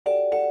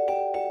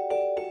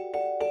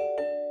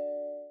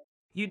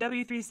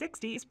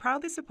UW360 is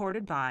proudly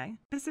supported by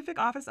Pacific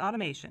Office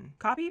Automation,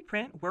 copy,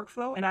 print,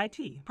 workflow, and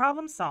IT.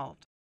 Problem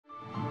solved.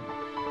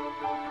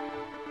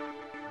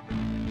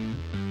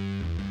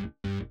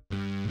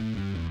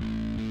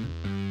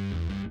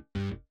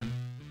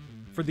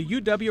 For the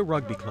UW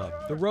Rugby Club,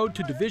 the road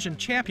to division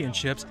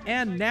championships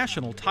and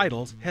national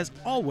titles has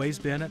always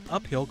been an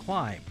uphill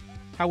climb.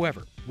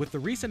 However, with the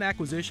recent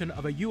acquisition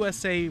of a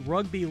USA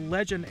Rugby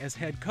legend as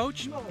head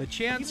coach, the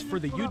chance for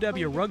the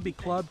UW Rugby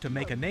Club to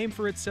make a name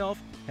for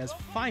itself has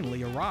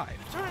finally arrived.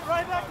 Turn it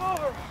right back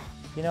over.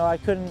 You know, I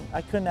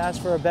couldn't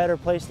ask for a better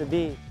place to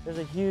be. There's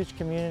a huge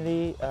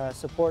community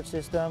support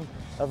system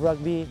of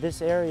rugby.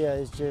 This area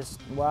is just,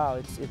 wow,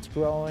 it's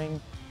growing,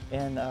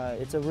 and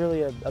it's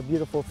really a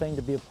beautiful thing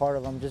to be a part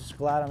of. I'm just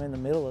glad I'm in the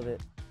middle of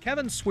it.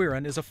 Kevin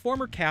Swiryn is a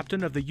former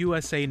captain of the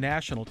USA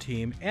National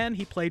Team, and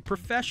he played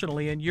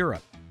professionally in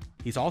Europe.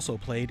 He's also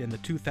played in the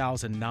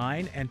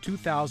 2009 and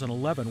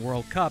 2011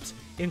 World Cups,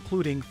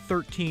 including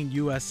 13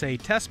 USA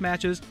Test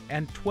matches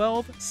and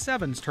 12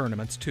 Sevens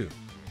tournaments too.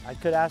 I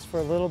could ask for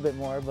a little bit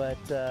more, but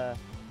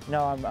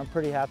no, I'm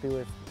pretty happy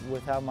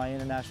with how my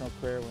international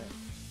career went.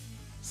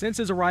 Since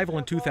his arrival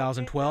in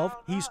 2012,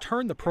 he's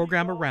turned the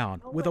program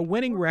around with a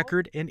winning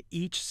record in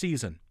each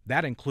season.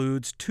 That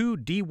includes 2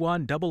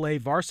 D1 AA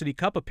Varsity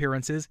Cup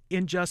appearances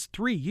in just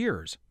 3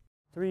 years.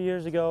 3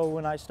 years ago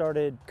when I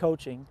started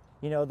coaching,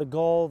 you know, the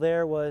goal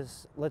there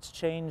was, let's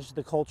change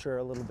the culture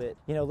a little bit.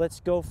 You know, let's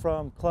go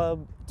from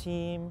club,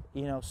 team,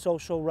 you know,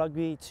 social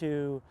rugby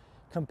to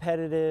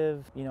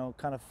competitive, you know,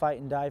 kind of fight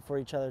and die for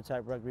each other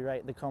type rugby,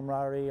 right? The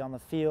camaraderie on the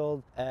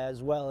field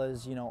as well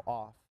as, you know,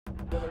 off.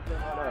 Move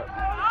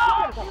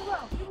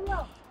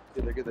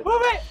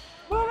it!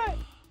 Move it!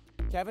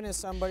 Kevin is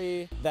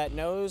somebody that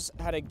knows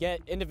how to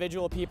get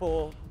individual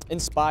people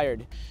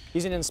inspired.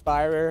 He's an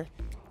inspirer.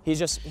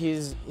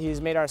 He's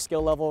made our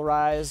skill level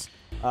rise,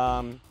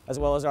 as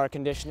well as our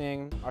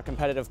conditioning, our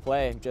competitive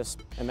play,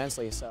 just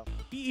immensely so.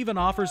 He even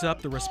offers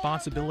up the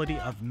responsibility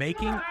of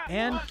making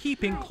and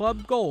keeping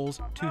club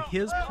goals to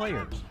his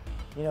players.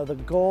 You know, the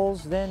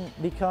goals then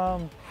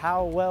become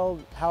how well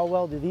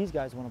do these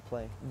guys want to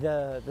play?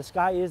 The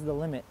sky is the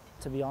limit,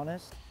 to be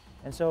honest.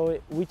 And so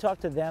we talk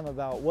to them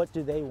about what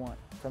do they want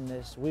from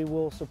this. We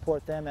will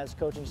support them as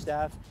coaching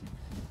staff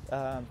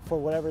for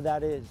whatever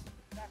that is.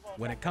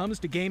 When it comes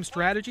to game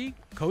strategy,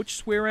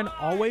 Coach Swiryn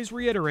always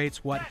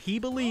reiterates what he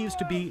believes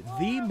to be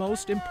the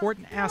most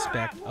important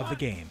aspect of the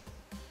game.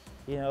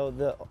 You know,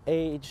 the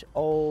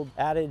age-old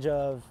adage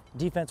of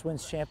defense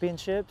wins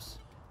championships,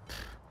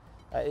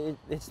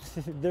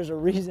 there's a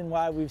reason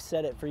why we've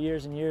said it for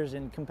years and years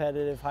in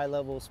competitive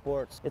high-level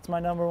sports. It's my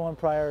 #1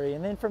 priority.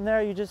 And then from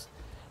there, you just,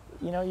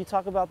 you know, you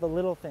talk about the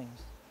little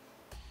things.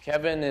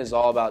 Kevin is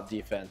all about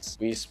defense.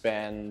 We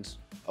spend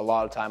a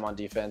lot of time on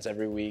defense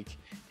every week,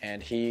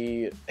 and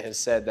he has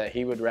said that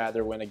he would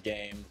rather win a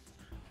game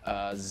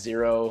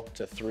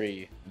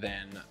 0-3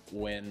 than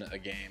win a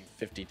game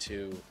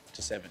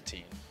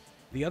 52-17.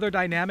 The other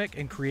dynamic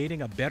in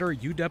creating a better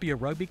UW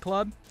Rugby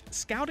Club?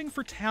 Scouting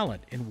for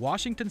talent in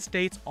Washington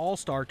State's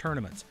All-Star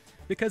tournaments,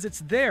 because it's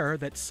there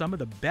that some of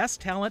the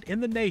best talent in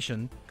the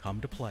nation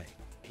come to play.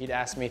 He'd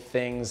ask me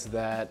things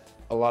that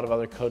a lot of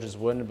other coaches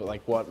wouldn't, but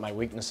like what my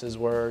weaknesses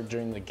were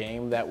during the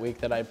game that week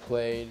that I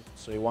played.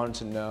 So he wanted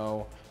to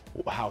know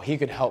how he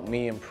could help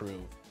me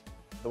improve.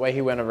 The way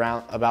he went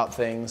about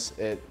things,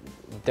 it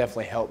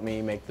definitely helped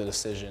me make the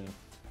decision.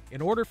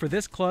 In order for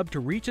this club to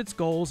reach its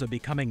goals of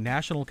becoming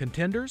national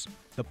contenders,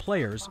 the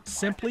players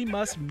simply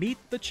must meet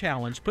the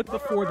challenge put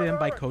before them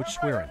by Coach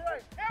Swiryn.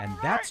 And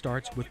that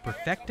starts with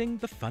perfecting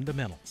the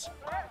fundamentals.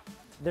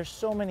 There's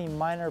so many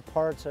minor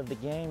parts of the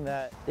game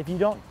that if you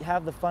don't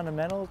have the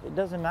fundamentals, it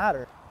doesn't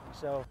matter.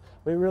 So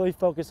we really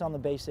focus on the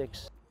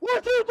basics.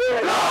 1, 2,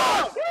 3,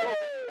 go!